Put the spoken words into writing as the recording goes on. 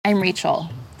I'm Rachel,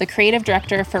 the creative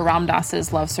director for Ram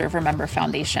Dass's Love Serve Remember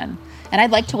Foundation, and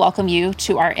I'd like to welcome you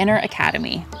to our Inner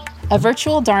Academy, a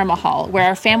virtual Dharma hall where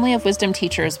our family of wisdom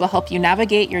teachers will help you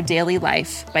navigate your daily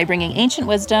life by bringing ancient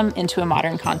wisdom into a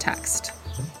modern context.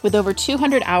 With over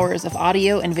 200 hours of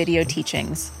audio and video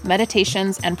teachings,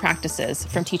 meditations, and practices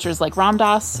from teachers like Ram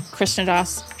Dass,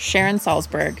 Krishnadas, Sharon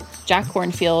Salzberg, Jack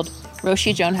Kornfield,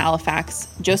 Roshi Joan Halifax,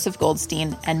 Joseph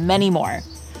Goldstein, and many more,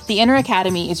 the Inner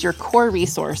Academy is your core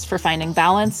resource for finding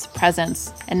balance,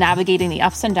 presence, and navigating the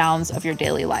ups and downs of your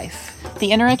daily life.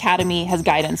 The Inner Academy has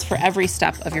guidance for every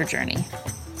step of your journey.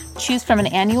 Choose from an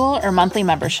annual or monthly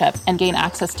membership and gain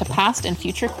access to past and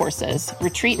future courses,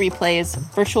 retreat replays,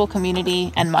 virtual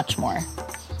community, and much more.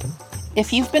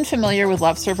 If you've been familiar with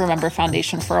Love Serve Remember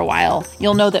Foundation for a while,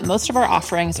 you'll know that most of our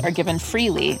offerings are given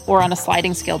freely or on a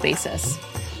sliding scale basis.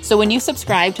 So when you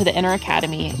subscribe to the Inner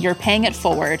Academy, you're paying it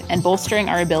forward and bolstering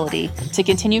our ability to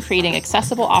continue creating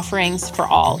accessible offerings for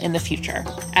all in the future,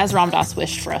 as Ram Dass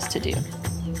wished for us to do.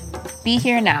 Be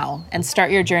here now and start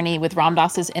your journey with Ram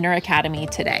Dass's Inner Academy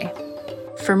today.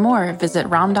 For more, visit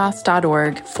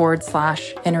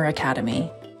ramdass.org/Inner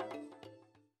Academy.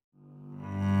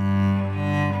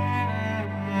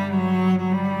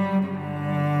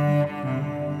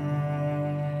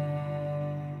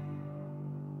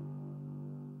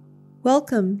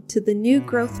 Welcome to the New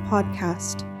Growth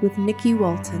Podcast with Nikki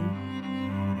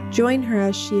Walton. Join her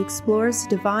as she explores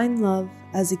divine love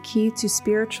as a key to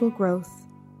spiritual growth,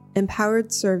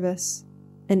 empowered service,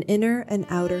 and inner and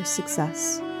outer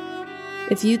success.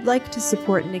 If you'd like to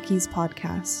support Nikki's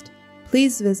podcast,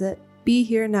 please visit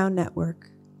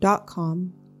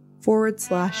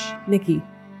BeHereNowNetwork.com/Nikki.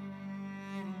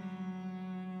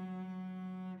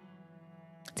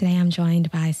 Today I'm joined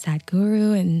by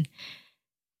Sadhguru, and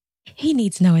he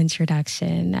needs no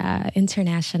introduction.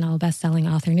 International best-selling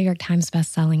author, New York Times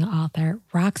best-selling author,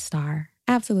 rock star,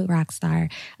 absolute rock star,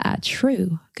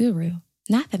 true guru,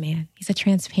 not the man. He's a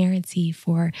transparency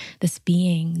for this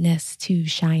beingness to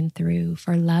shine through.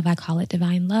 For love, I call it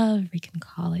divine love. We can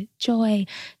call it joy,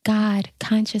 God,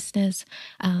 consciousness.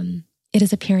 It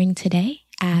is appearing today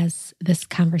as this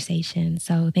conversation.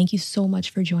 So thank you so much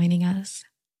for joining us.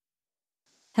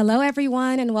 Hello,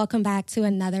 everyone, and welcome back to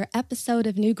another episode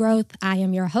of New Growth. I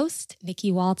am your host,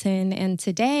 Nikki Walton, and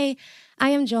today I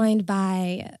am joined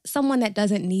by someone that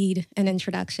doesn't need an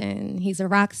introduction. He's a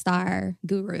rock star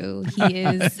guru. He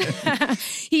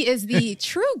is the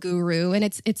true guru, and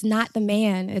it's not the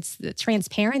man. It's the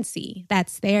transparency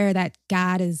that's there that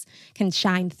God can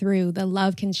shine through. The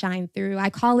love can shine through. I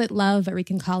call it love, or we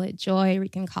can call it joy. We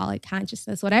can call it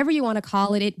consciousness. Whatever you want to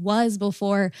call it, it was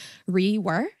before we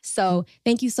were. So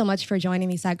thank you so much for joining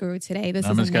me, Sadhguru, today. This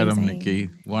is amazing. Nikki.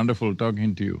 Wonderful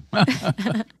talking to you.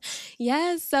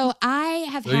 Yes, so I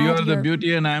have So you are the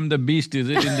beauty and I'm the beast, is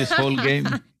it, in this whole game?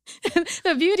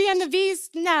 The beauty and the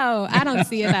beast? No, I don't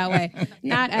see it that way.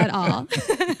 Not at all.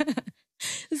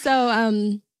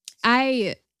 So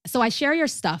I share your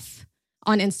stuff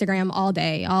on Instagram all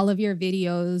day, all of your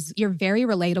videos. You're very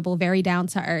relatable, very down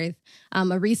to earth.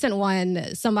 A recent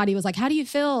one, somebody was like, "How do you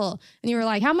feel?" And you were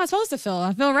like, "How am I supposed to feel?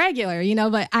 I feel regular,"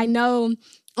 but I know,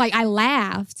 like, I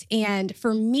laughed. And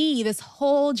for me, this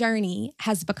whole journey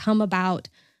has become about,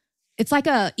 it's like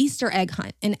a Easter egg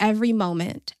hunt. In every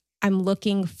moment, I'm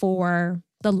looking for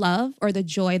the love or the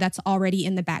joy that's already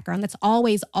in the background, that's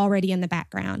always already in the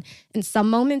background. In some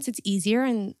moments, it's easier,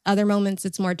 and other moments,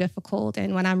 it's more difficult.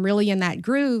 And when I'm really in that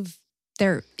groove,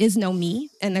 there is no me,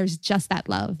 and there's just that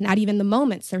love. Not even the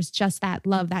moments, there's just that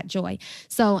love, that joy.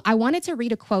 So I wanted to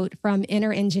read a quote from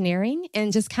Inner Engineering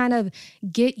and just kind of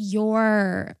get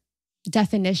your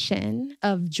definition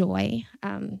of joy.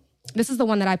 This is the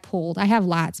one that I pulled. I have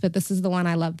lots, but this is the one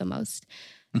I love the most.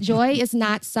 Joy is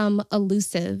not some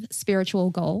elusive spiritual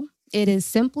goal. It is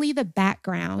simply the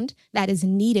background that is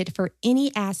needed for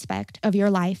any aspect of your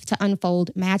life to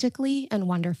unfold magically and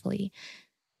wonderfully.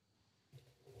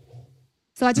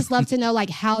 So I just love to know, like,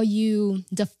 how you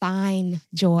define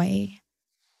joy.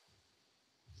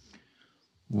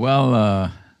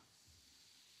 Well,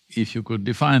 if you could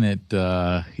define it,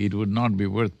 it would not be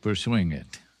worth pursuing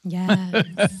it.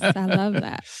 Yes, I love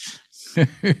that.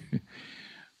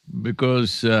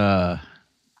 Because,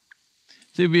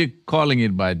 see, we're calling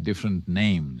it by different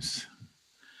names.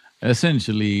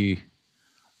 Essentially,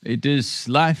 it is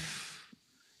life.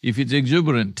 If it's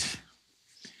exuberant,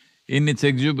 in its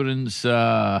exuberance,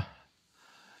 it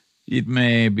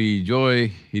may be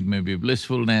joy, it may be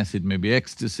blissfulness, it may be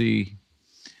ecstasy.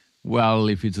 Well,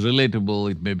 if it's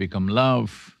relatable, it may become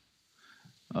love.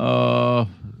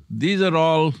 These are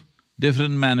all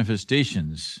different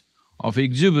manifestations of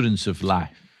exuberance of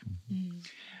life.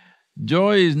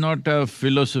 Joy is not a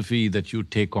philosophy that you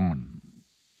take on.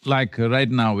 Like right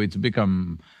now, it's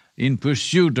become in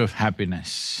pursuit of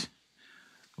happiness.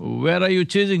 Where are you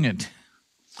chasing it?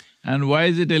 And why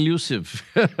is it elusive?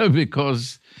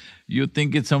 Because you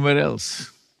think it's somewhere else.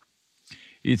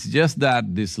 It's just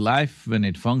that this life, when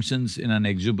it functions in an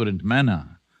exuberant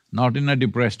manner, not in a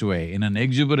depressed way, in an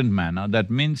exuberant manner, that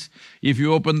means if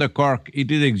you open the cork, it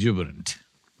is exuberant.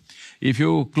 If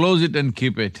you close it and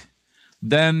keep it,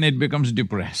 then it becomes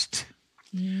depressed.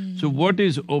 So what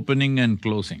is opening and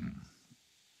closing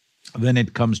when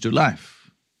it comes to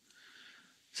life?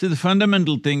 See, the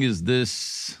fundamental thing is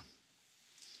this,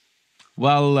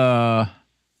 once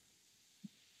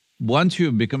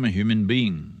you become a human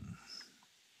being,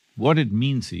 what it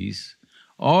means is,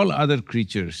 all other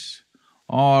creatures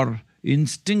are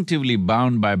instinctively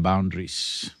bound by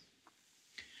boundaries.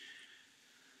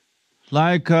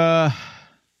 Like,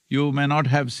 you may not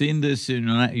have seen this in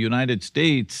United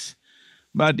States,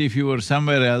 but if you were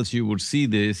somewhere else, you would see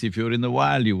this. If you were in the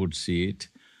wild, you would see it.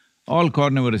 All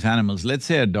carnivorous animals, let's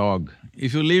say a dog,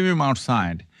 if you leave him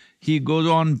outside, he goes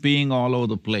on peeing all over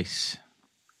the place.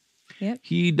 Yep.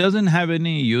 He doesn't have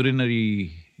any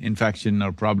urinary infection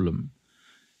or problem.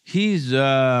 He's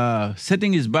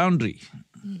setting his boundary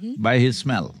by his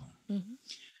smell.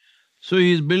 So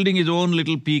he's building his own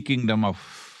little pea kingdom of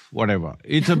whatever.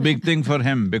 It's a big thing for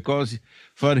him, because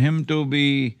for him to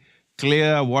be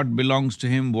clear what belongs to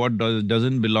him, what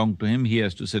doesn't belong to him, he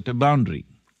has to set a boundary.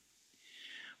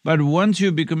 But once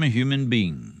you become a human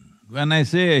being, when I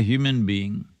say a human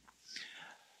being,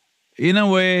 in a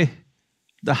way,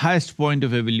 the highest point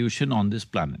of evolution on this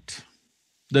planet.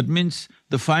 That means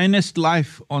the finest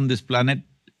life on this planet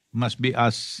must be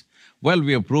us. Well,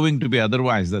 we are proving to be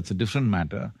otherwise, that's a different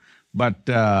matter, but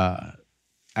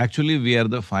actually we are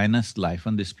the finest life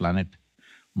on this planet,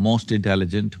 most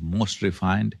intelligent, most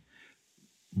refined,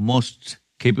 most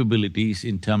capabilities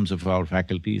in terms of our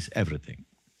faculties, everything.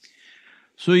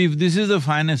 So if this is the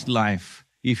finest life,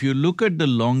 if you look at the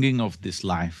longing of this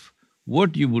life,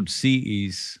 what you would see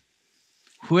is,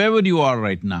 whoever you are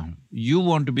right now, you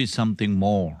want to be something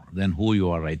more than who you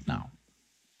are right now.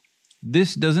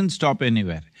 This doesn't stop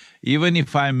anywhere. Even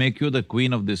if I make you the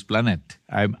queen of this planet,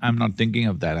 I'm not thinking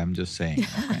of that, I'm just saying,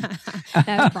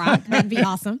 okay? That'd be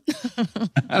awesome.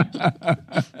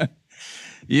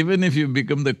 Even if you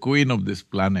become the queen of this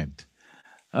planet,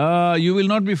 you will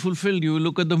not be fulfilled. You will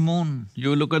look at the moon, you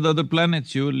will look at the other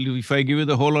planets, if I give you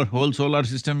the whole solar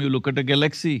system, you look at a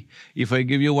galaxy. If I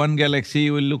give you one galaxy,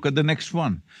 you will look at the next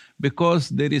one. Because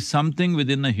there is something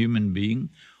within a human being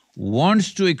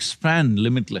wants to expand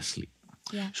limitlessly.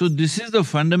 Yeah. So this is the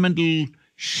fundamental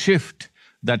shift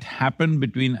that happened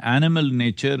between animal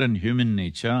nature and human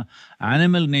nature.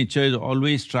 Animal nature is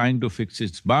always trying to fix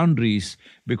its boundaries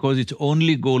because its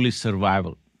only goal is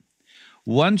survival.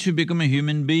 Once you become a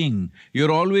human being,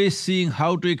 you're always seeing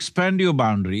how to expand your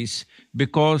boundaries,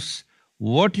 because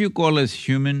what you call as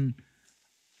human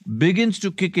begins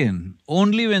to kick in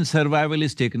only when survival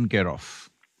is taken care of.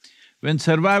 When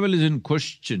survival is in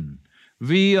question,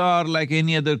 we are like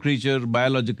any other creature,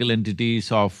 biological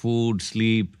entities of food,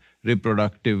 sleep,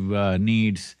 reproductive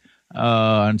needs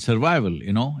and survival,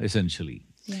 essentially.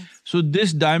 Yes. So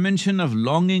this dimension of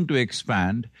longing to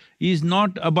expand is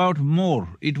not about more,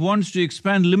 it wants to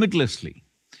expand limitlessly.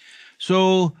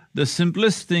 So the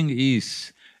simplest thing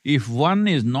is, if one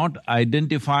is not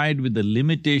identified with the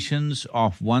limitations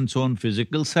of one's own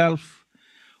physical self,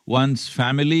 one's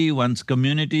family, one's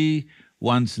community,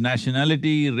 one's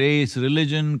nationality, race,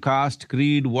 religion, caste,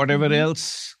 creed, whatever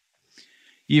else,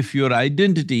 if your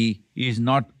identity is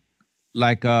not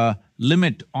like a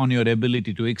limit on your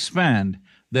ability to expand,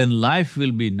 then life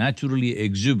will be naturally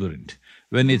exuberant.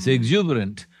 When it's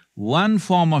exuberant, one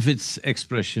form of its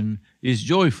expression is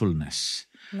joyfulness.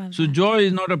 So joy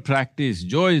is not a practice,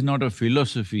 joy is not a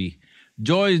philosophy,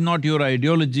 joy is not your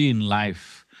ideology in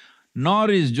life, nor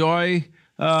is joy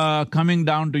coming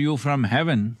down to you from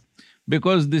heaven,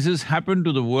 because this has happened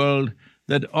to the world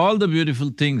that all the beautiful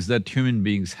things that human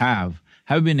beings have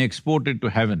been exported to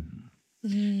heaven.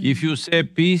 If you say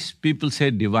peace, people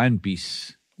say divine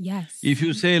peace. Yes. If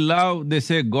you say love, they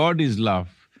say God is love.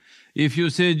 If you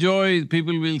say joy,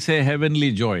 people will say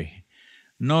heavenly joy.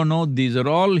 No, these are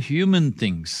all human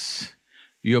things.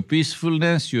 Your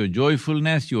peacefulness, your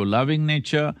joyfulness, your loving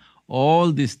nature,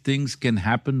 all these things can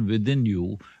happen within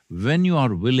you when you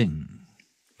are willing.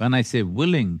 When I say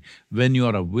willing, when you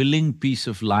are a willing piece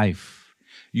of life.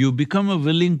 You become a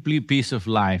willing piece of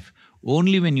life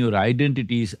only when your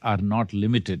identities are not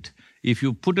limited. If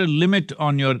you put a limit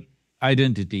on your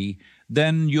identity,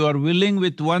 then you are willing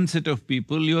with one set of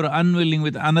people, you are unwilling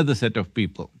with another set of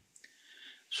people.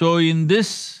 So in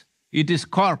this, it is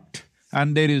corked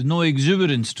and there is no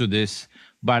exuberance to this.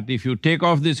 But if you take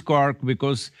off this cork,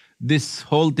 because this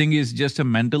whole thing is just a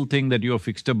mental thing that you have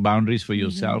fixed up boundaries for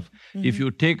yourself. If you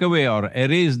take away or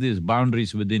erase these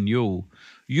boundaries within you,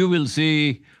 you will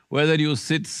see whether you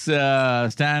sit,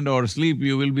 stand or sleep,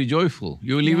 you will be joyful.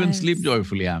 You will even sleep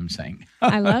joyfully, I'm saying.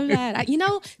 I love that.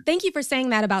 Thank you for saying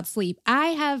that about sleep. I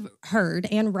have heard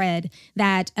and read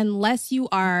that unless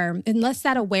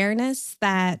that awareness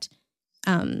that,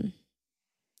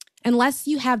 unless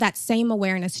you have that same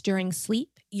awareness during sleep,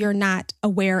 you're not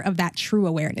aware of that true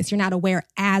awareness. You're not aware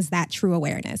as that true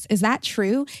awareness. Is that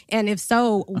true? And if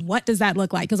so, what does that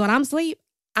look like? Because when I'm asleep,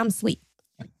 I'm asleep.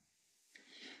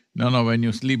 No, when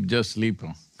you sleep, just sleep.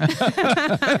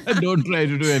 Don't try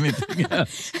to do anything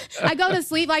else. I go to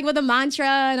sleep like with a mantra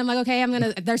and I'm like,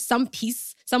 okay, there's some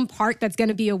piece, some part that's going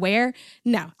to be aware.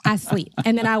 No, I sleep.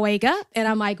 And then I wake up and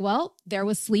I'm like, well, there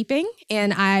was sleeping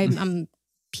and I'm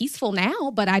peaceful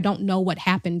now, but I don't know what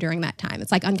happened during that time.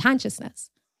 It's like unconsciousness.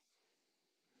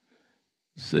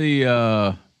 See,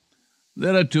 there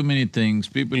are too many things.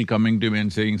 People coming to me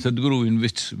and saying, Sadhguru, in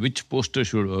which posture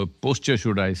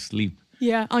should I sleep?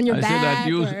 Yeah, on your back.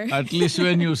 I said, at least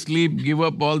when you sleep, give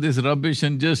up all this rubbish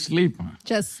and just sleep.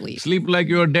 Just sleep. Sleep like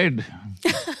you're dead.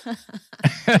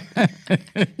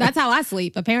 That's how I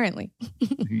sleep, apparently.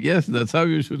 Yes, that's how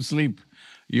you should sleep.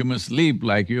 You must sleep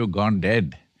like you've gone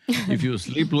dead. If you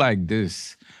sleep like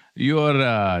this,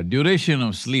 your duration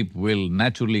of sleep will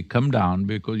naturally come down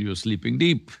because you're sleeping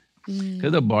deep.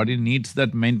 Because the body needs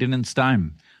that maintenance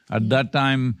time. At that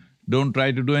time, don't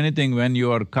try to do anything. When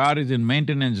your car is in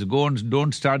maintenance, go and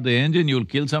don't start the engine, you'll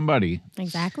kill somebody.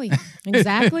 Exactly.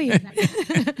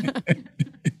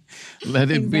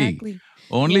 Let it be.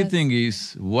 Only thing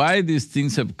is, why these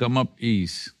things have come up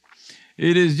is,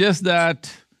 it is just that,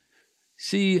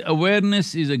 see,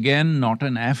 awareness is again not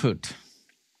an effort.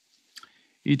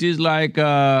 It is like,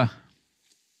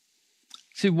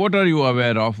 see, what are you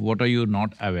aware of, what are you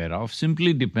not aware of,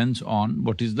 simply depends on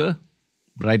what is the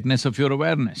brightness of your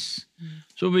awareness.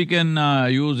 So we can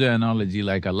use an analogy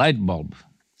like a light bulb.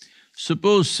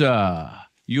 Suppose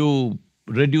you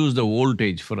reduce the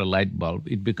voltage for a light bulb,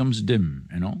 it becomes dim,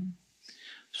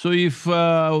 So if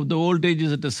the voltage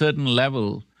is at a certain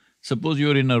level, suppose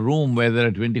you're in a room where there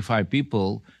are 25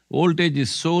 people, voltage is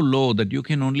so low that you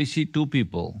can only see 2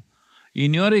 people.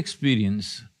 In your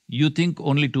experience, you think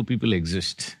only 2 people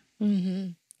exist.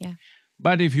 Yeah.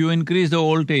 But if you increase the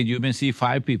voltage, you may see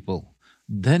 5 people.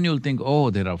 Then you'll think, oh,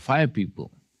 there are 5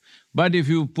 people. But if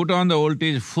you put on the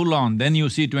voltage full on, then you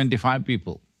see 25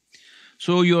 people.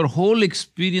 So your whole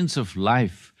experience of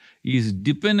life is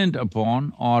dependent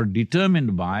upon or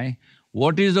determined by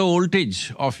what is the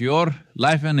voltage of your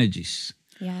life energies.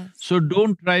 Yes. So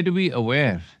don't try to be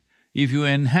aware. If you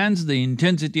enhance the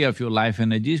intensity of your life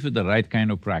energies with the right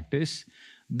kind of practice,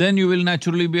 then you will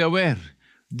naturally be aware.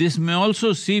 This may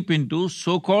also seep into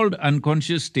so-called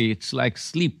unconscious states like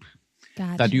sleep.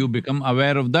 Gotcha. That you become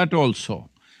aware of that also.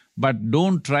 But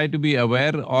don't try to be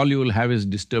aware, all you will have is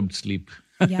disturbed sleep.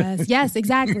 Yes,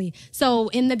 exactly. So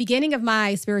in the beginning of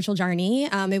my spiritual journey,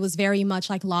 it was very much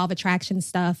like law of attraction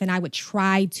stuff, and I would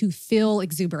try to feel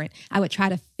exuberant. I would try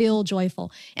to feel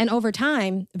joyful. And over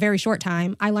time, very short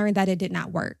time, I learned that it did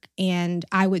not work. And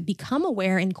I would become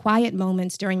aware in quiet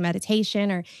moments during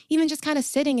meditation or even just kind of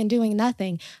sitting and doing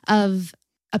nothing of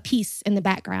a peace in the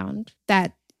background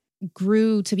that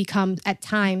grew to become at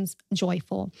times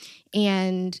joyful.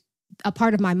 And a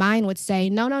part of my mind would say,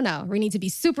 no, we need to be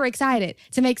super excited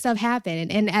to make stuff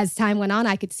happen. And as time went on,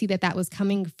 I could see that was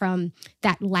coming from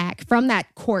that lack, from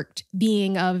that corked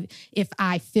being of, if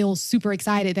I feel super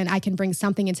excited, then I can bring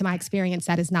something into my experience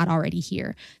that is not already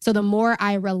here. So the more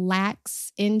I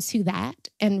relax into that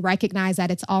and recognize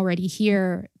that it's already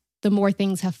here, the more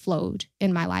things have flowed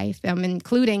in my life,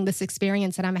 including this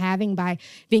experience that I'm having by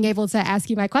being able to ask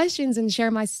you my questions and share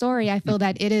my story. I feel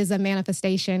that it is a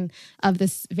manifestation of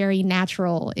this very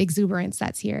natural exuberance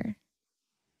that's here.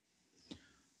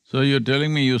 So you're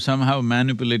telling me you somehow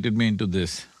manipulated me into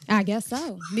this? I guess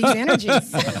so. These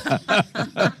energies.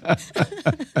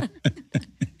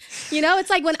 It's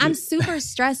like when I'm super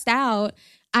stressed out,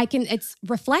 it's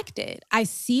reflected. I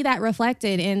see that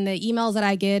reflected in the emails that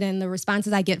I get and the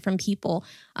responses I get from people.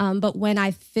 But when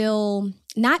I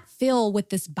not feel with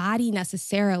this body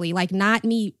necessarily, like not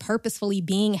me purposefully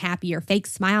being happy or fake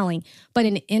smiling, but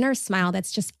an inner smile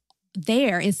that's just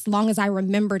there as long as I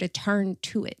remember to turn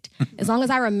to it, as long as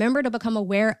I remember to become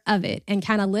aware of it and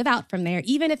kind of live out from there,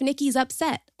 even if Nikki's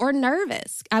upset or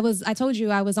nervous. I told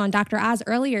you I was on Dr. Oz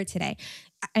earlier today.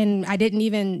 and I didn't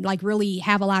even like really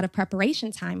have a lot of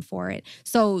preparation time for it.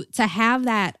 So to have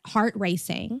that heart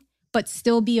racing, but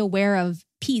still be aware of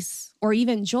peace or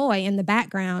even joy in the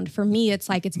background, for me, it's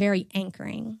like it's very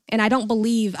anchoring. And I don't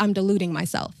believe I'm deluding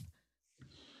myself.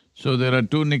 So there are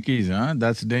two Nikkis, huh?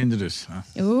 That's dangerous, huh?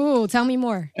 Ooh, tell me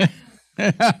more.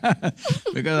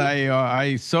 Because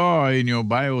I saw in your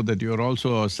bio that you're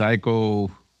also a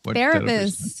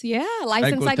therapist. Yeah,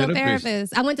 licensed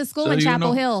psychotherapist. I went to school in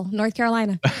Chapel Hill, North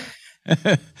Carolina.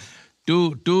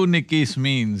 Two Nikkis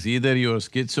means either you're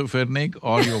schizophrenic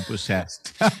or you're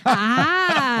possessed.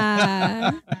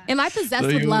 Am I possessed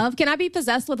with love? Can I be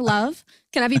possessed with love?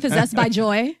 Can I be possessed by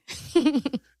joy?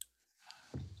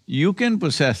 You can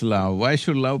possess love. Why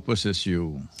should love possess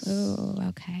you? Oh,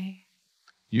 okay.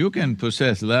 You can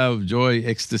possess love, joy,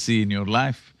 ecstasy in your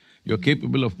life. You're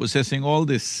capable of possessing all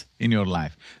this in your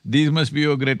life. These must be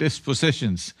your greatest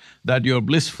possessions, that you're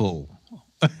blissful.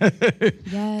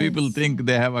 Yes. People think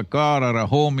they have a car or a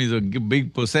home is a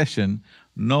big possession.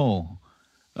 No.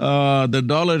 The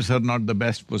dollars are not the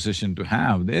best possession to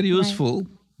have. They're useful. Right.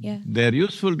 Yeah. They're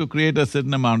useful to create a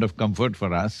certain amount of comfort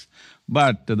for us.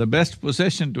 But the best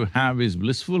possession to have is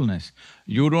blissfulness.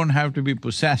 You don't have to be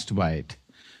possessed by it.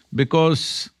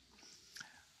 Because,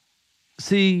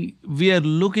 see, we are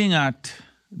looking at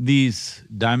these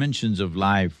dimensions of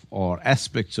life or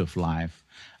aspects of life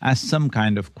as some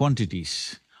kind of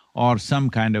quantities or some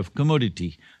kind of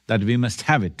commodity that we must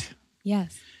have it.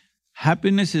 Yes.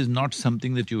 Happiness is not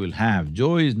something that you will have,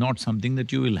 joy is not something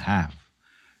that you will have.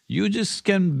 You just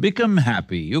can become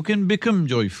happy, you can become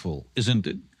joyful, isn't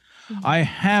it? I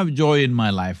have joy in my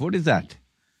life, what is that?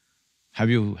 Have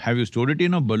you stored it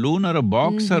in a balloon or a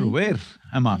box or where?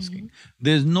 I'm asking.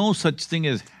 There's no such thing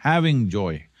as having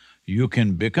joy. You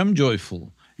can become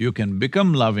joyful, you can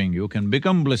become loving, you can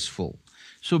become blissful.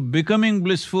 So becoming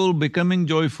blissful, becoming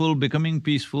joyful, becoming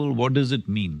peaceful, what does it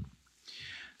mean?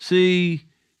 See,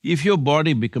 if your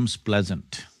body becomes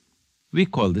pleasant, we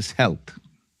call this health.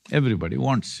 Everybody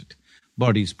wants it.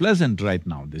 Body is pleasant right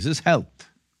now, this is health.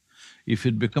 If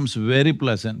it becomes very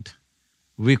pleasant,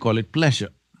 we call it pleasure.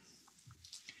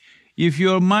 If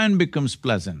your mind becomes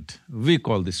pleasant, we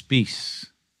call this peace.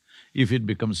 If it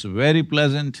becomes very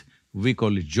pleasant, we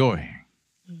call it joy.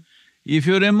 If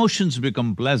your emotions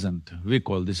become pleasant, we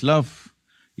call this love.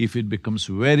 If it becomes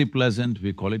very pleasant,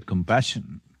 we call it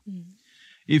compassion.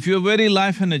 If your very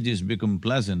life energies become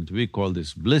pleasant, we call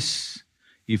this bliss.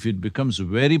 If it becomes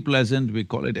very pleasant, we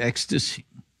call it ecstasy.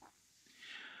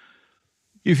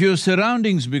 If your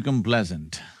surroundings become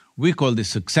pleasant, we call this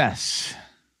success.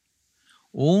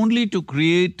 Only to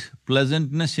create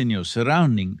pleasantness in your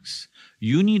surroundings,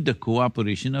 you need the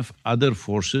cooperation of other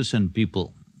forces and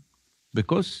people.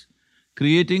 Because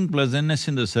creating pleasantness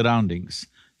in the surroundings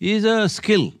is a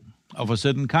skill of a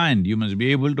certain kind. You must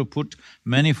be able to put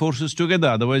many forces together,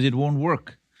 otherwise it won't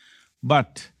work.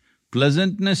 But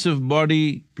pleasantness of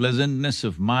body, pleasantness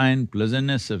of mind,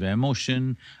 pleasantness of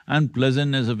emotion and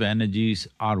pleasantness of energies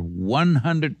are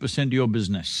 100% your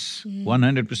business,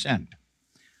 100%.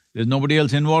 There's nobody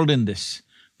else involved in this.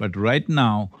 But right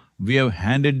now, we have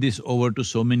handed this over to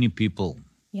so many people.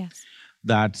 Yes.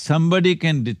 That somebody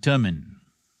can determine,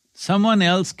 someone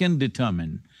else can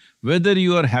determine whether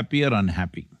you are happy or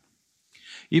unhappy.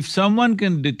 If someone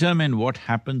can determine what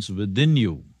happens within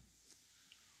you,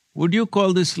 would you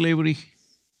call this slavery?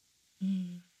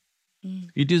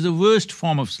 It is the worst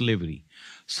form of slavery.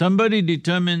 Somebody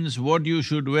determines what you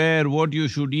should wear, what you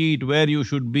should eat, where you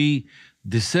should be.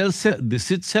 This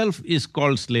itself is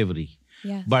called slavery.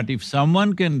 Yes. But if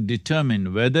someone can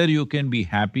determine whether you can be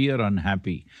happy or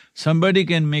unhappy, somebody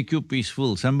can make you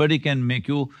peaceful, somebody can make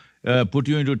you… put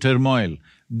you into turmoil,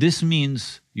 this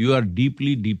means you are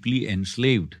deeply, deeply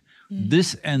enslaved.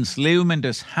 This enslavement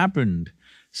has happened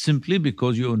simply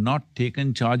because you have not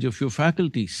taken charge of your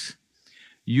faculties.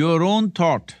 Your own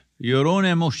thought, your own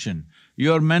emotion,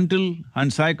 your mental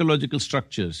and psychological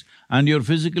structures and your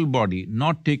physical body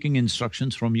not taking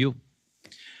instructions from you.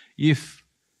 If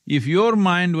your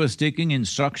mind was taking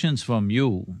instructions from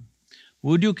you,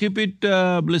 would you keep it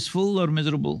blissful or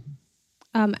miserable?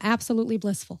 Absolutely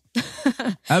blissful.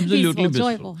 Absolutely Peaceful, blissful.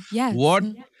 joyful, yes.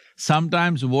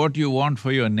 Sometimes what you want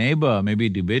for your neighbor may be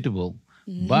debatable,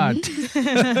 but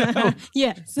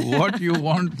yes. what you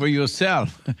want for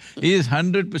yourself is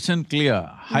 100% clear,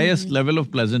 highest level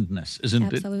of pleasantness, isn't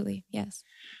it? Absolutely, yes.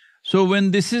 So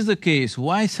when this is the case,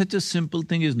 why such a simple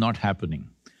thing is not happening?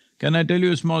 Can I tell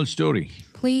you a small story?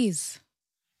 Please.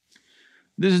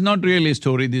 This is not really a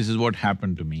story, this is what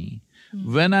happened to me.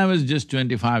 When I was just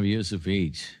 25 years of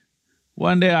age,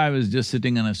 one day I was just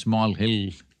sitting on a small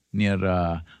hill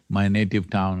near my native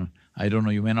town I don't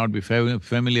know, you may not be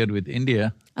familiar with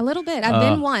India. A little bit. I've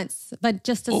been once, but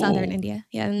just to southern India.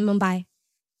 Yeah, in Mumbai.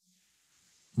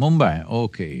 Mumbai,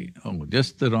 okay. Oh,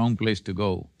 just the wrong place to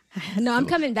go. No, I'm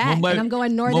coming back and I'm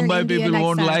going northern Mumbai India people next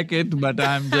won't time. like it, but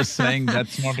I'm just saying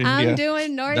that's not India. I'm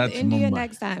doing North That's India Mumbai.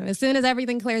 next time. As soon as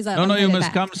everything clears up, No, I'm no, you headed must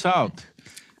back. come south.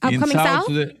 I'm coming south?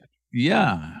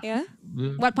 Yeah. Yeah?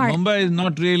 What part? Mumbai is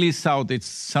not really south, it's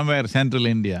somewhere central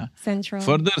India. Central.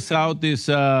 Further south is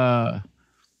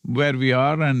where we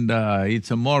are, and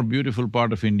it's a more beautiful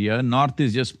part of India. North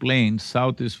is just plain,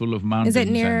 south is full of mountains. Is it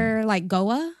near like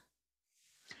Goa?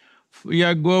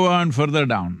 Yeah, Goa and further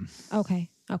down. Okay.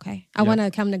 I want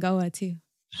to come to Goa too.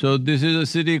 So this is a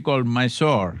city called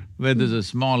Mysore, where there's a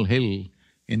small hill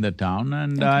in the town,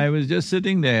 and I was just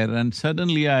sitting there and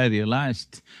suddenly I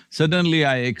realized, suddenly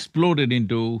I exploded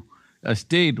into a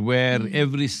state where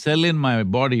every cell in my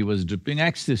body was dripping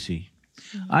ecstasy.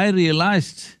 I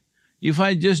realized if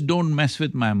I just don't mess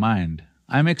with my mind,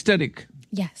 I'm ecstatic.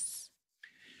 Yes.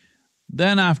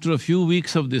 Then after a few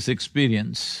weeks of this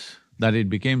experience, that it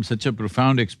became such a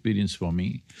profound experience for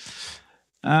me,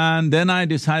 and then I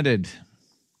decided,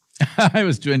 I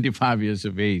was 25 years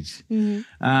of age,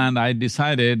 and I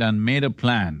decided and made a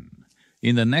plan.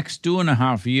 In the next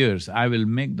 2.5 years, I will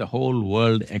make the whole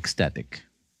world ecstatic.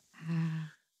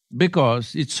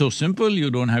 Because it's so simple, you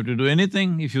don't have to do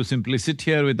anything. If you simply sit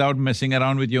here without messing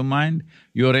around with your mind,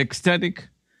 you're ecstatic.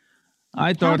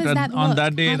 I thought does that on look?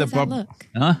 that day How the does that look?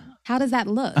 Huh? How does that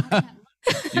look?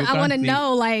 You I want to can't see.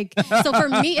 know, like, so for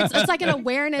me, it's like an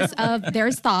awareness of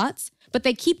there's thoughts, but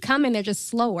they keep coming, they're just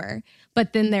slower.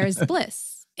 But then there's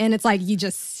bliss. And it's like you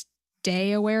just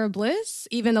stay aware of bliss,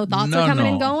 even though thoughts are coming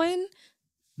and going.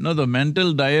 No, the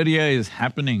mental diarrhea is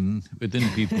happening within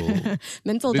people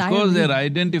Mental because diarrhea. they're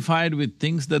identified with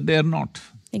things that they're not.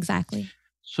 Exactly.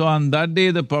 So on that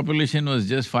day, the population was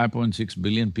just 5.6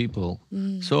 billion people.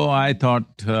 So I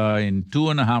thought in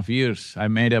 2.5 years, I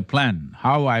made a plan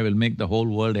how I will make the whole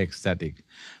world ecstatic.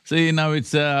 See, now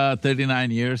it's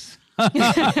 39 years.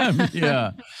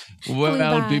 Yeah.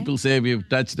 Well, by. people say we've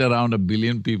touched around 1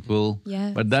 billion people,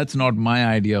 Yes. but that's not my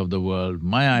idea of the world.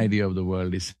 My idea of the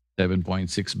world is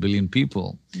 7.6 billion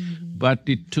people. But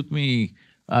it took me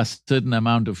a certain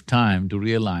amount of time to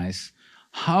realize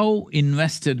how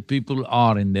invested people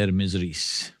are in their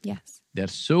miseries. Yes. They're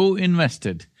so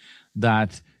invested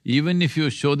that even if you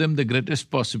show them the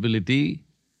greatest possibility,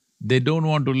 they don't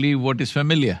want to leave what is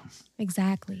familiar.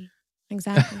 Exactly.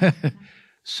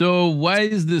 So why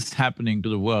is this happening to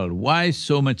the world? Why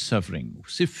so much suffering?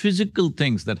 See, physical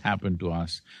things that happen to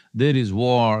us, there is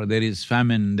war, there is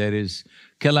famine, there is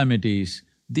calamities,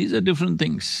 these are different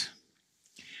things.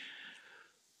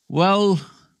 Well,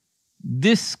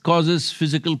 this causes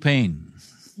physical pain.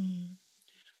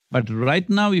 But right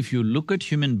now, if you look at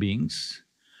human beings,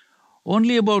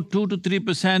 only about 2 to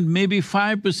 3%, maybe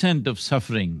 5% of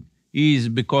suffering is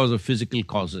because of physical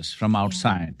causes from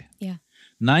outside. Yeah.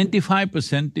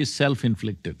 95% is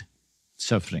self-inflicted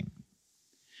suffering.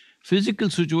 Physical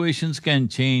situations can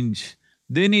change,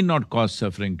 they need not cause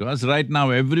suffering to us. Right now,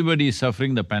 everybody is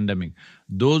suffering the pandemic.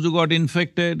 Those who got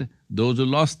infected, those who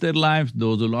lost their lives,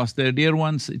 those who lost their dear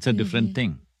ones, it's a different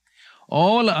thing.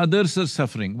 All others are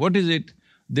suffering. What is it?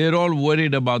 They're all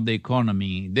worried about the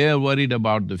economy, they're worried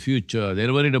about the future,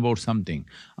 they're worried about something.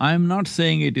 I'm not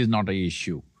saying it is not an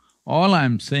issue. All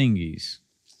I'm saying is,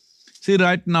 see,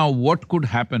 right now, what could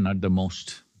happen at the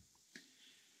most?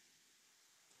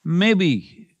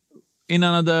 Maybe in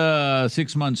another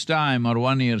 6 months' time or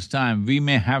 1 year's time, we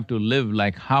may have to live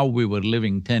like how we were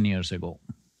living 10 years ago.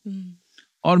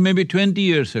 Or maybe 20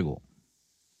 years ago.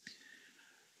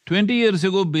 20 years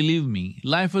ago, believe me,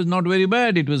 life was not very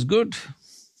bad, it was good.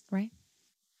 Right.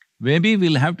 Maybe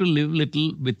we'll have to live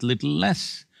little with little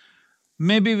less.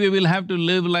 Maybe we will have to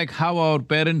live like how our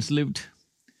parents lived.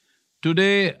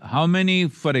 Today, how many,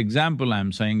 for example,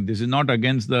 I'm saying, this is not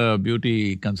against the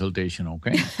beauty consultation,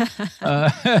 okay?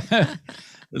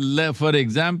 For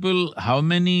example, how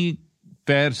many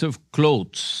pairs of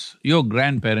clothes your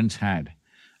grandparents had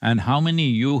and how many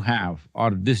you have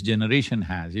or this generation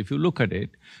has, if you look at it,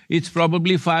 it's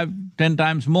probably 5, 10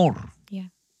 times more, Yeah.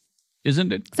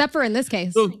 isn't it? Except for in this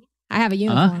case, So- I have a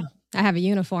uniform. I have a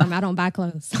uniform. I don't buy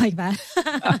clothes like that.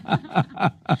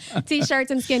 T-shirts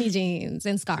and skinny jeans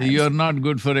and scarves. You're not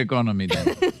good for economy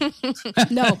then.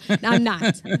 No, I'm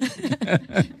not.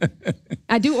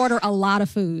 I do order a lot of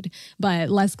food, but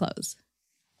less clothes.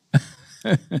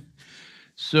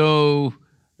 So,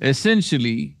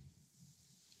 essentially,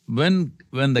 when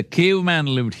the caveman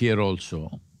lived here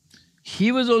also,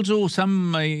 he was also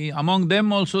among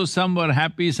them also some were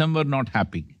happy, some were not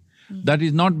happy. That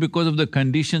is not because of the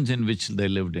conditions in which they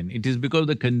lived in, it is because of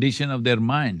the condition of their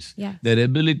minds, their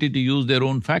ability to use their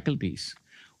own faculties.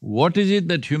 What is it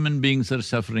that human beings are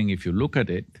suffering if you look at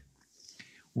it?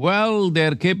 Well,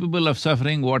 they're capable of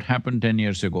suffering what happened 10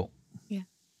 years ago. Yeah.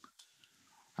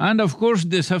 And of course,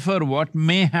 they suffer what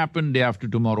may happen day after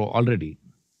tomorrow already.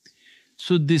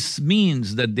 So this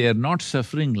means that they are not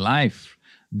suffering life,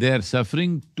 they are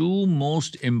suffering two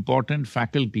most important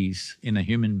faculties in a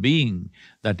human being,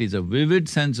 that is a vivid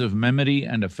sense of memory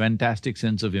and a fantastic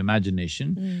sense of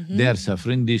imagination. They are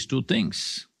suffering these two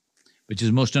things, which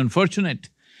is most unfortunate,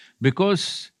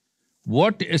 because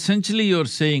what essentially you're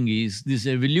saying is, this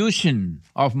evolution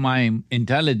of my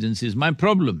intelligence is my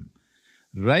problem.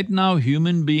 Right now,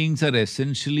 human beings are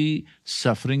essentially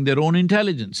suffering their own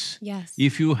intelligence. Yes.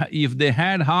 If they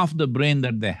had half the brain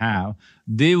that they have,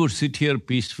 they would sit here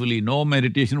peacefully, no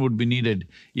meditation would be needed.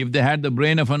 If they had the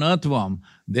brain of an earthworm,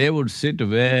 they would sit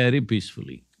very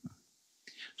peacefully.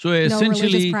 So essentially… No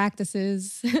religious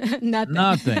practices, nothing.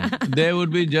 Nothing. They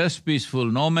would be just peaceful,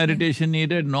 no meditation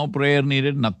needed, no prayer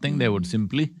needed, nothing, they would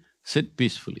simply sit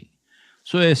peacefully.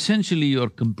 So essentially you're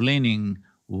complaining,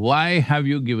 why have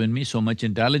you given me so much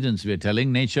intelligence? We're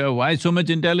telling nature, why so much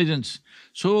intelligence?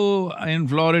 So in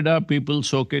Florida, people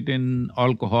soak it in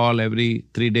alcohol every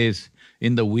 3 days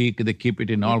in the week, they keep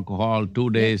it in alcohol, 2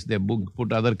 days they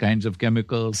put other kinds of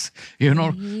chemicals,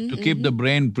 to keep the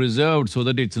brain preserved so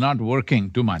that it's not working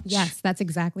too much. Yes, that's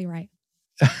exactly right.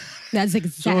 That's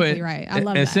exactly right. I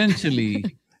love that.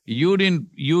 Essentially, you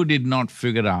did not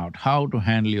figure out how to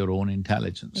handle your own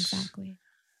intelligence. Exactly.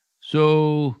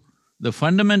 So, the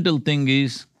fundamental thing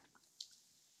is,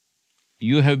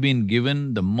 you have been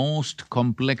given the most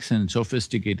complex and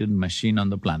sophisticated machine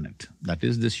on the planet, that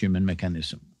is this human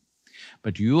mechanism.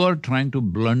 But you are trying to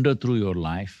blunder through your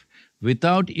life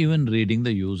without even reading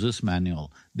the user's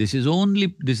manual. This is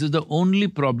the only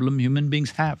problem human beings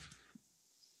have.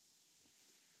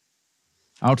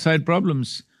 Outside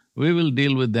problems, we will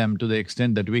deal with them to the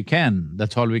extent that we can,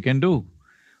 that's all we can do.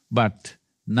 But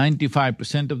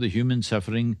 95% of the human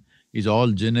suffering is all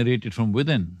generated from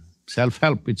within.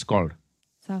 Self-help, it's called.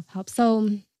 Self-help. So,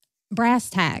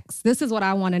 brass tacks, this is what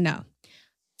I want to know.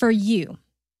 For you,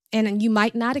 and you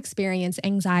might not experience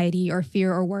anxiety or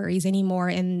fear or worries anymore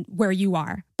in where you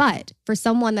are, but for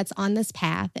someone that's on this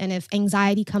path, and if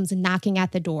anxiety comes knocking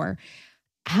at the door,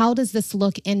 how does this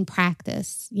look in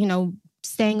practice?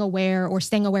 Staying aware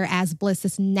as bliss,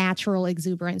 this natural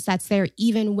exuberance that's there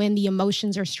even when the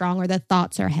emotions are strong or the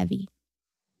thoughts are heavy.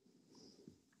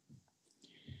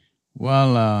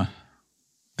 Well,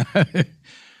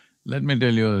 let me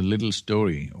tell you a little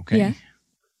story, okay? Yeah.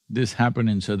 This happened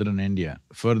in southern India,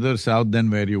 further south than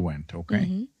where you went,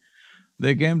 okay?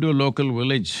 They came to a local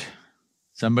village,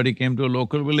 somebody came to a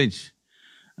local village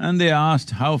and they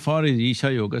asked, how far is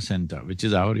Isha Yoga Center, which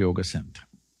is our yoga center?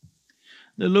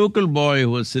 The local boy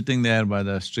who was sitting there by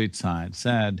the street side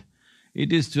said,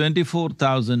 it is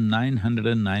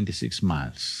 24,996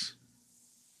 miles.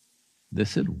 They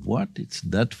said, what, it's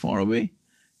that far away?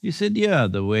 He said, yeah,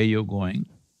 the way you're going,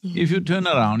 if you turn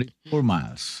around, it's 4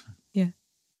 miles.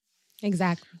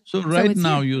 Exactly. So right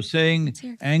now you're saying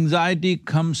anxiety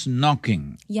comes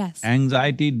knocking. Yes.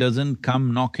 Anxiety doesn't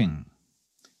come knocking.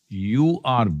 You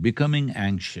are becoming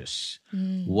anxious.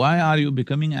 Why are you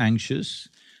becoming anxious?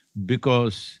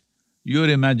 Because your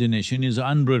imagination is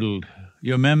unbridled,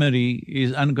 your memory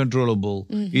is uncontrollable,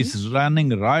 it's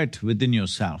running riot within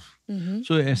yourself.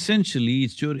 So essentially,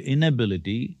 it's your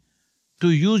inability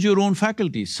to use your own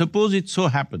faculties. Suppose it so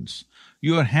happens,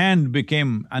 your hand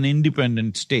became an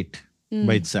independent state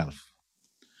by itself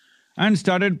and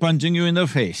started punching you in the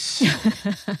face.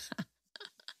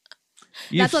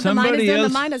 That's what the mind is doing, the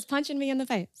mind is punching me in the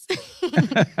face.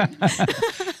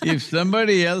 If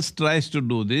somebody else tries to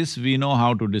do this, we know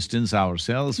how to distance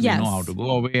ourselves, we know how to go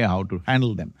away, how to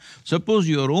handle them. Suppose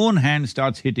your own hand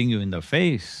starts hitting you in the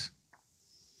face,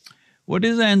 what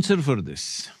is the answer for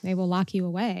this? They will lock you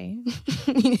away.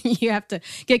 You have to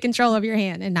get control of your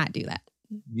hand and not do that.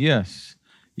 Yes.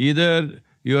 Either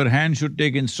your hand should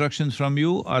take instructions from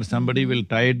you, or somebody will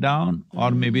tie it down,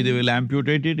 or maybe they will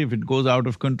amputate it if it goes out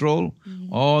of control.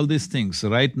 All these things,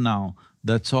 right now,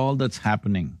 that's all that's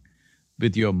happening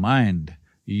with your mind.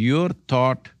 Your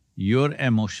thought, your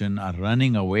emotion are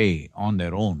running away on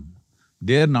their own.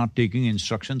 They're not taking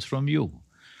instructions from you.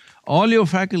 All your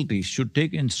faculties should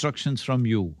take instructions from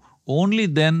you. Only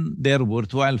then they're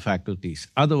worthwhile faculties,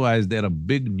 otherwise they're a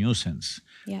big nuisance.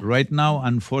 Right now,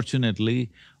 unfortunately,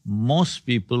 most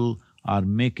people are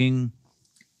making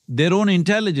their own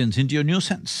intelligence into a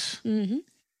nuisance.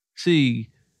 See,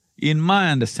 in my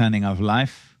understanding of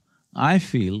life, I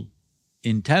feel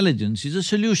intelligence is a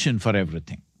solution for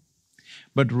everything.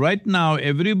 But right now,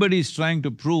 everybody is trying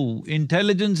to prove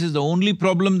intelligence is the only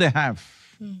problem they have.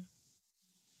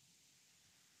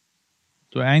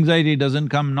 So anxiety doesn't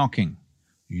come knocking,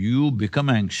 you become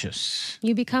anxious.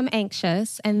 You become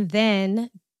anxious, and then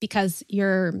because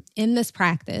you're in this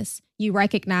practice, you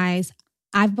recognize,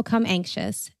 I've become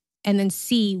anxious, and then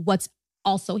see what's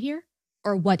also here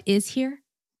or what is here.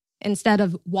 Instead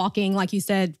of walking, like you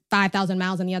said, 5,000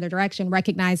 miles in the other direction,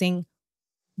 recognizing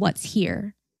what's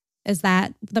here. Is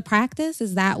that the practice?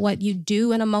 Is that what you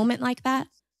do in a moment like that?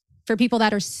 For people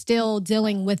that are still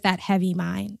dealing with that heavy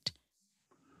mind?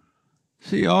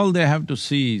 See, all they have to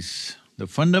see is, the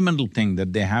fundamental thing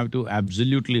that they have to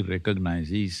absolutely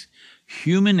recognize is,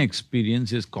 human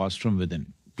experience is caused from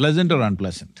within, pleasant or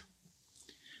unpleasant.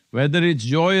 Whether it's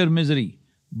joy or misery,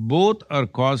 both are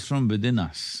caused from within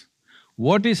us.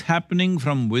 What is happening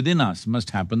from within us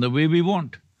must happen the way we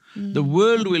want. The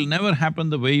world will never happen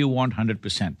the way you want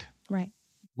 100%. Right.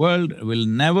 World will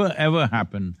never ever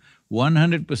happen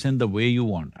 100% the way you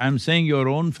want. I'm saying your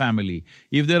own family,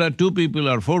 if there are 2 people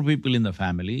or 4 people in the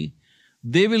family,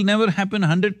 they will never happen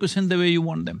 100% the way you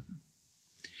want them.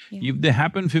 Yeah. If they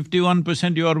happen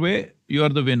 51% your way, you are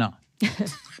the winner.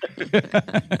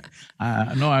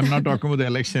 No, I'm not talking about the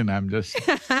election, I'm just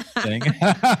saying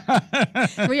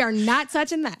We are not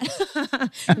touching that.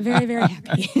 Very, very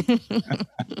happy.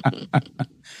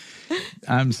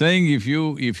 I'm saying if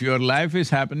your life is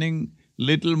happening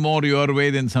little more your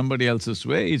way than somebody else's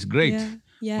way, it's great. Yeah.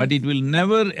 Yes. But it will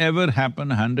never ever happen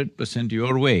 100%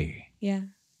 your way. Yeah.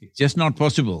 It's just not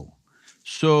possible.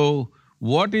 So,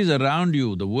 what is around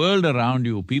you, the world around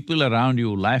you, people around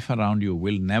you, life around you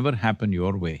will never happen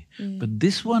your way. But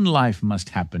this one life must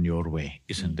happen your way,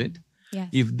 isn't it? Yes.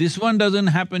 If this one doesn't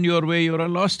happen your way, you're a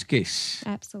lost case.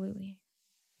 Absolutely.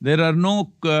 There are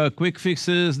no quick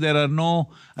fixes, there are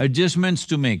no adjustments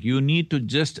to make. You need to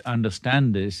just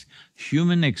understand this.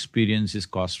 Human experience is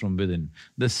caused from within.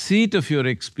 The seat of your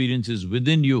experience is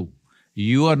within you.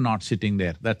 You are not sitting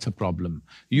there, that's a problem.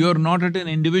 You are not at an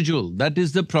individual, that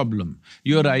is the problem.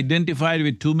 You are identified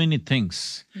with too many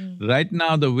things. Right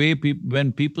now, the way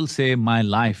when people say, my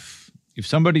life, if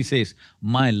somebody says,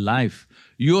 my life,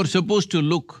 you are supposed to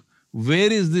look,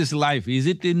 where is this life? Is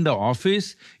it in the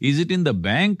office? Is it in the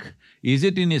bank? Is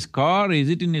it in his car? Is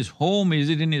it in his home? Is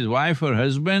it in his wife or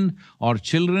husband or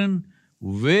children?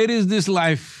 Where is this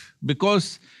life?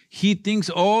 Because he thinks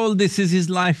all this is his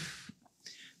life.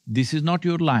 This is not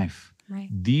your life. Right.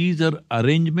 These are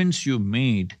arrangements you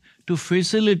made to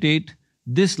facilitate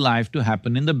this life to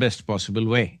happen in the best possible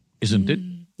way, isn't it?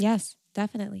 Yes,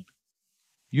 definitely.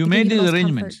 You made these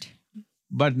arrangements,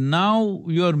 but now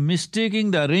you're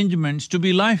mistaking the arrangements to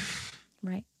be life.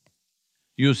 Right.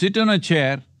 You sit on a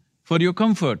chair for your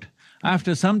comfort.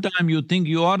 After some time you think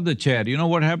you are the chair, you know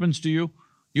what happens to you?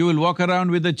 You will walk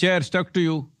around with the chair stuck to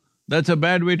you. That's a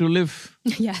bad way to live.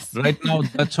 Yes. Right now,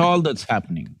 that's all that's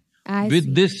happening.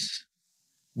 With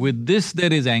this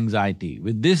there is anxiety,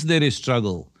 with this there is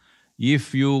struggle.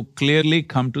 If you clearly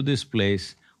come to this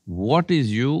place, what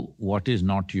is you, what is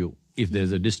not you? If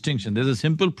there's a distinction, there's a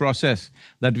simple process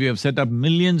that we have set up,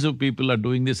 millions of people are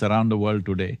doing this around the world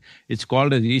today. It's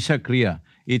called as Isha Kriya.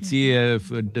 It's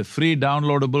free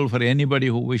downloadable for anybody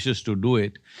who wishes to do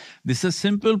it. This is a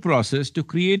simple process to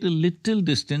create a little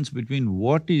distance between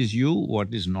what is you,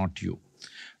 what is not you.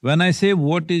 When I say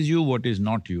what is you, what is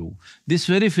not you, this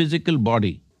very physical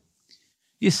body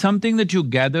is something that you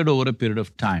gathered over a period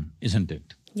of time, isn't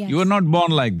it? Yes. You were not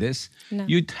born like this, No.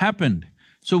 It happened.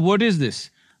 So what is this?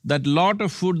 That lot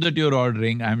of food that you're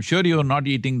ordering, I'm sure you're not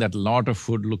eating that lot of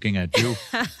food looking at you.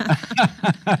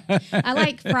 I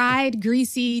like fried,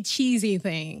 greasy, cheesy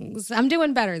things. I'm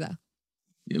doing better though.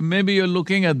 Maybe you're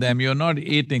looking at them, you're not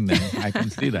eating them, I can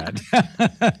see that.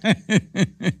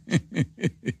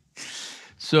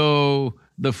 So,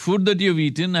 the food that you've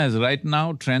eaten has right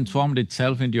now transformed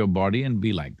itself into your body and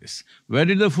be like this. Where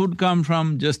did the food come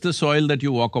from? Just the soil that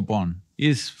you walk upon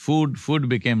is food, food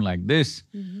became like this.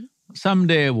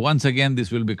 Someday, once again,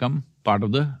 this will become part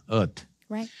of the earth.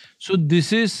 Right. So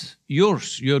this is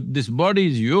yours, this body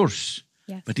is yours,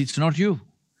 Yes. but it's not you.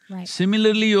 Right.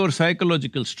 Similarly, your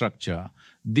psychological structure,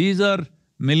 these are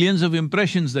millions of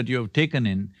impressions that you have taken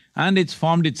in and it's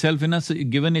formed itself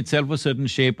given itself a certain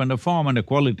shape and a form and a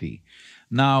quality.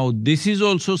 Now, this is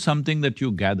also something that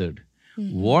you gathered.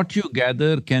 What you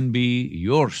gather can be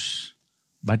yours,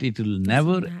 but it will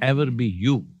never ever be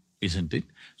you, isn't it?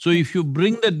 So if you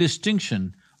bring that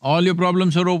distinction, all your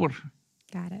problems are over.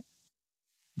 Got it.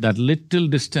 That little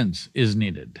distance is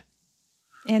needed.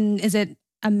 And is it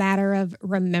a matter of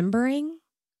remembering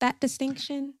that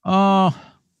distinction?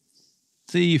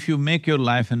 See, if you make your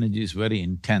life energies very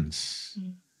intense,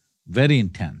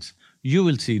 you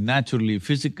will see naturally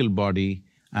physical body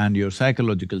and your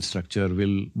psychological structure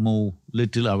will move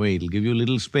little away, it'll give you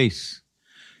little space.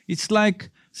 It's like,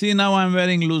 see now I'm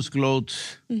wearing loose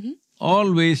clothes,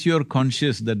 always you're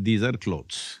conscious that these are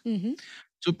clothes.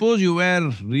 Suppose you wear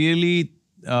really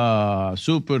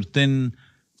super thin,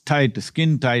 tight,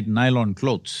 skin-tight nylon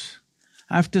clothes.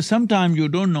 After some time, you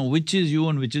don't know which is you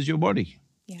and which is your body.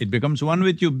 Yeah. It becomes one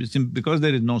with you because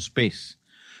there is no space.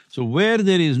 So where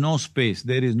there is no space,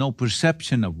 there is no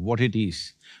perception of what it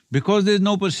is. Because there's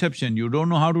no perception, you don't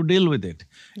know how to deal with it.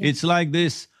 Yeah. It's like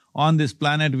this, on this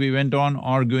planet we went on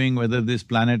arguing whether this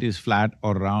planet is flat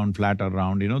or round,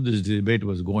 this debate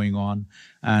was going on,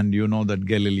 and you know that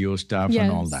Galileo stuff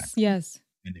and all that. Yes.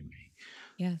 Anyway,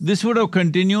 Yes. this would have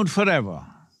continued forever.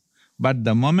 But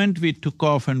the moment we took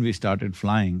off and we started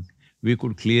flying, we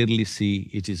could clearly see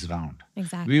it is round.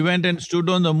 Exactly. We went and stood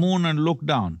on the moon and looked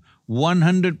down,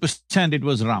 100% it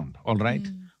was round, all right?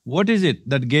 What is it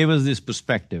that gave us this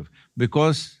perspective?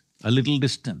 Because a little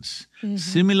distance.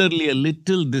 Similarly, a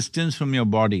little distance from your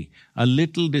body, a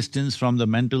little distance from the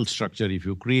mental structure if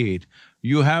you create,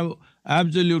 you have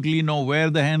absolutely know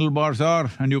where the handlebars are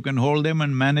and you can hold them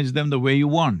and manage them the way you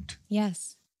want.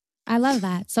 Yes. I love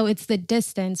that. So it's the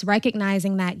distance,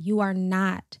 recognizing that you are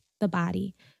not the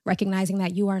body, recognizing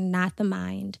that you are not the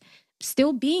mind,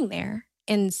 still being there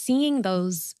and seeing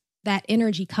that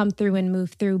energy come through and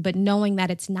move through, but knowing that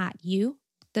it's not you.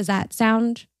 Does that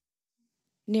sound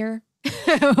near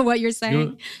what you're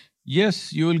saying?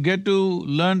 Yes, you will get to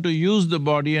learn to use the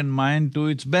body and mind to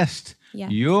its best. Yeah.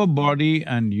 Your body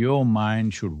and your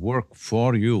mind should work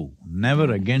for you,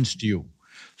 never against you.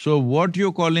 So what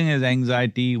you're calling as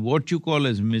anxiety, what you call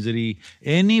as misery,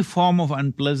 any form of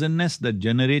unpleasantness that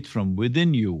generates from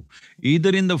within you, either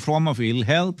in the form of ill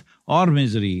health or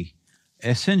misery,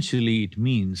 essentially it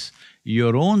means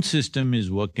your own system is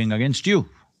working against you.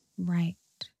 Right.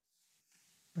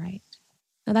 Right.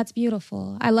 Now that's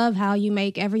beautiful. I love how you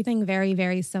make everything very,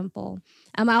 very simple.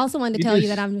 I also wanted to tell you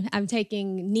that I'm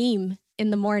taking neem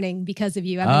in the morning because of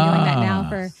you. I've been doing that now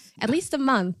for at least a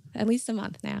month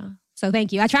now. So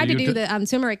thank you. I tried to do the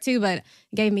turmeric too, but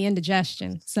it gave me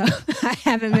indigestion. So I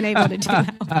haven't been able to do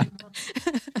that one.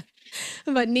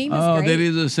 But neem is great. There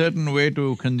is a certain way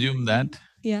to consume that.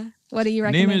 Yeah. What do you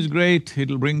recommend? Neem is great,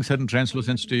 it'll bring certain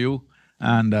translucence to you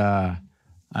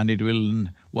and it will…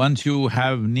 Once you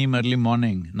have neem early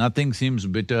morning, nothing seems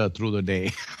bitter through the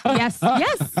day. Yes.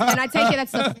 And I take it,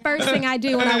 that's the first thing I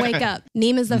do when I wake up.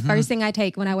 Neem is the first thing I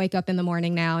take when I wake up in the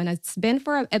morning now. And it's been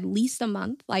for at least a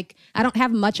month. Like, I don't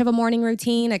have much of a morning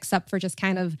routine except for just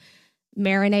kind of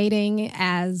marinating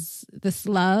as this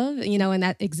love, and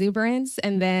that exuberance.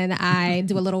 And then I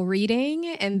do a little reading,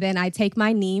 and then I take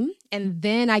my neem, and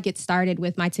then I get started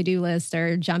with my to-do list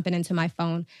or jumping into my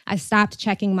phone. I stopped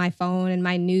checking my phone and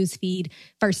my news feed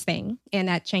first thing, and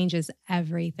that changes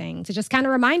everything. To just kind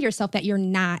of remind yourself that you're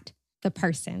not the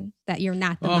person, that you're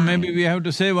not the mind. Maybe we have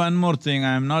to say one more thing,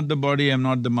 I am not the body, I am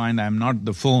not the mind, I am not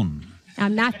the phone.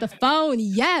 I'm not the phone,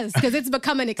 yes, because it's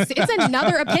become it's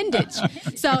another appendage.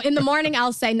 So in the morning,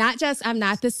 I'll say not just, I'm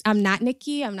not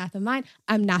Nikki, I'm not the mind,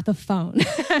 I'm not the phone.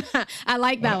 I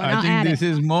like that one, I'll add it. I think this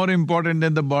is more important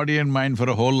than the body and mind for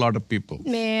a whole lot of people.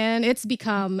 Man, it's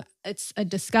a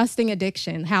disgusting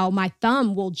addiction, how my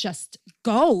thumb will just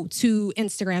go to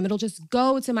Instagram. It'll just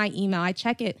go to my email. I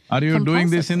check it. Are you doing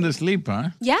this in the sleep, huh?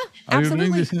 Yeah,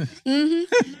 absolutely. You doing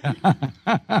this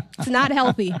It's not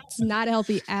healthy. It's not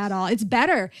healthy at all. It's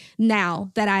better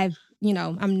now that I'm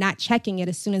not checking it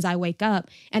as soon as I wake up.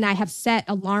 And I have set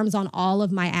alarms on all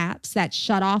of my apps that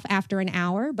shut off after an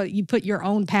hour, but you put your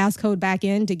own passcode back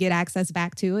in to get access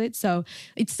back to it. So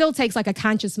it still takes like a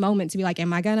conscious moment to be like,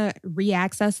 am I going to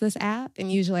re-access this app?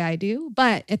 And usually I do,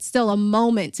 but it's still a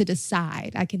moment to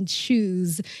decide. I can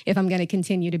choose if I'm going to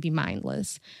continue to be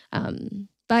mindless.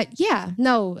 But yeah,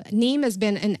 no, neem has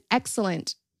been an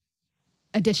excellent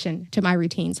addition to my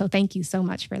routine. So thank you so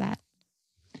much for that.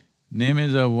 Neem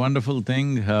is a wonderful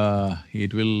thing.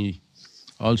 It will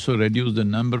also reduce the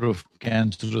number of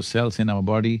cancerous cells in our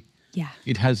body. Yeah.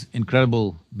 It has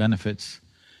incredible benefits.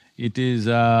 It is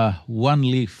one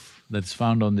leaf that's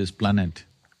found on this planet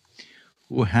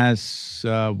who has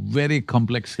a very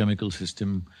complex chemical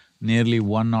system, nearly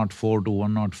 104 to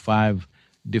 105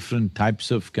 different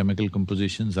types of chemical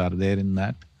compositions are there in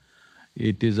that.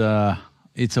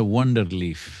 It's a wonder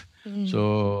leaf.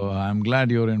 So I'm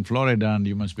glad you're in Florida and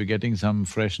you must be getting some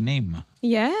fresh neem.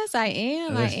 Yes, I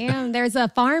am. There's a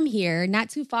farm here, not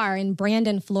too far in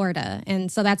Brandon, Florida.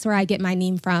 And so that's where I get my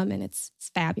neem from, and it's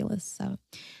fabulous. So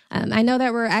I know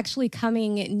that we're actually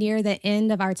coming near the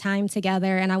end of our time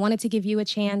together, and I wanted to give you a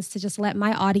chance to just let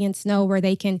my audience know where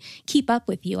they can keep up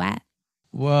with you at.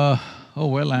 Well,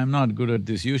 I'm not good at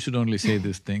this. You should only say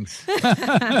these things.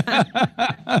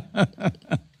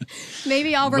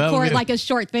 Maybe I'll record like a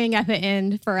short thing at the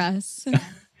end for us.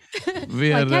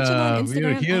 We are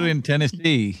here in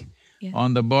Tennessee,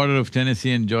 on the border of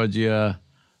Tennessee and Georgia,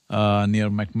 near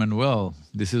McMinnville.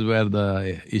 This is where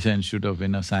the Isha Institute of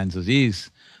Inner Sciences is.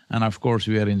 And of course,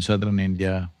 we are in southern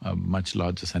India, a much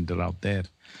larger center out there.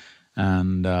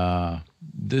 And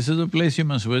this is a place you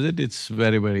must visit. It's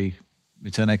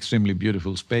it's an extremely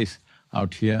beautiful space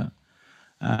out here.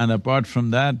 And apart from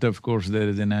that, of course, there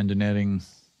is an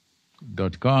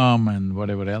engineering.com and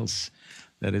whatever else.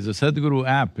 There is a Sadhguru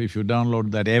app. If you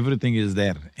download that, everything is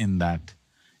there in that.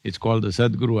 It's called the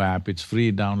Sadhguru app. It's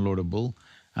free, downloadable.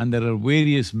 And there are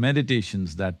various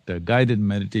meditations guided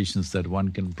meditations that one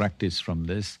can practice from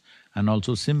this, and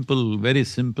also very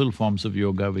simple forms of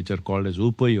yoga which are called as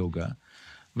Upa Yoga,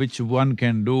 which one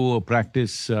can do or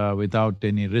practice without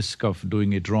any risk of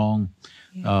doing it wrong,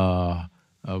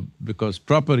 because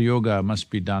proper yoga must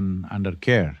be done under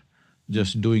care.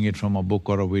 Just doing it from a book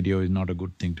or a video is not a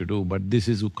good thing to do, but this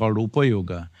is called Upa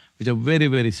Yoga, which are very,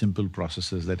 very simple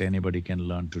processes that anybody can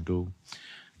learn to do.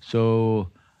 So,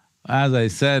 as I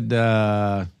said,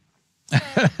 now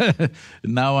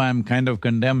I'm kind of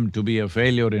condemned to be a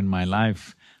failure in my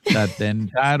life, that the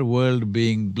entire world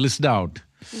being blissed out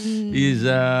is,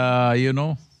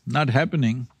 not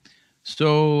happening.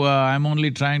 So, I'm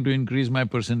only trying to increase my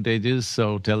percentages,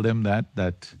 so tell them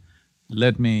that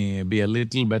let me be a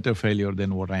little better failure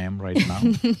than what I am right now.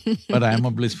 But I'm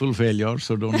a blissful failure,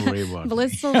 so don't worry about it.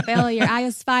 Blissful failure. I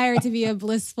aspire to be a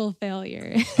blissful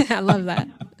failure. I love that.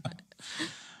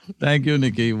 Thank you,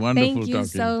 Nikki. Wonderful talking to you.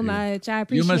 Thank you so much. I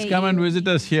appreciate it. You must come and visit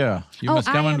us here. You must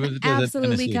come and visit us at Tennessee.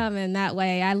 Absolutely coming that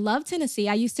way. I love Tennessee.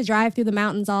 I used to drive through the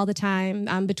mountains all the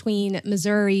time between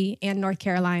Missouri and North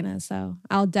Carolina. So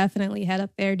I'll definitely head up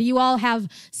there. Do you all have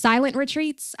silent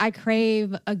retreats? I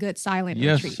crave a good silent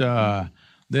retreat. Yes,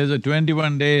 there's a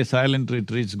 21-day silent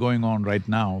retreats going on right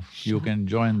now. You can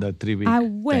join the 3-week I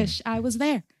wish I was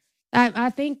there. I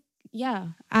think, yeah,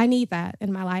 I need that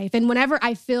in my life. And whenever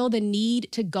I feel the need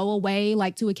to go away,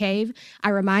 like to a cave,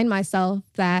 I remind myself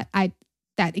that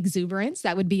that exuberance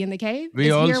that would be in the cave.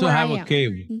 We also have a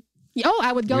cave. Oh,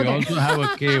 I would go there. We also have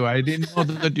a cave. I didn't know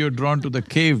that you're drawn to the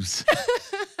caves.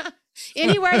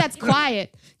 Anywhere that's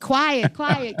quiet. But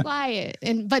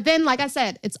then, like I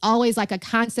said, it's always like a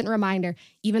constant reminder,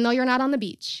 even though you're not on the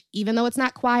beach, even though it's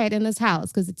not quiet in this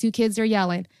house because the 2 kids are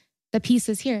yelling, the peace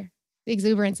is here. The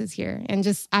exuberance is here, and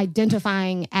just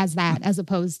identifying as that as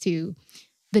opposed to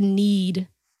the need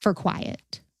for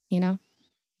quiet,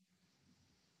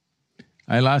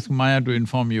 I'll ask Maya to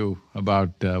inform you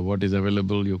about what is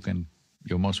available.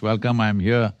 You're most welcome. I'm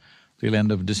here till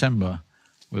end of December.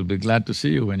 We'll be glad to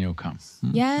see you when you come.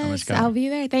 Yes, I'll be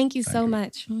there. Thank you so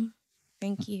much.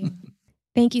 Thank you.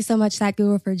 Thank you so much,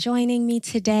 Sadhguru, for joining me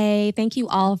today. Thank you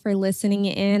all for listening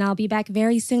in. I'll be back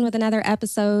very soon with another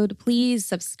episode. Please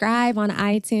subscribe on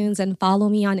iTunes and follow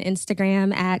me on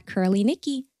Instagram at Curly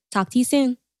Nikki. Talk to you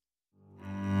soon.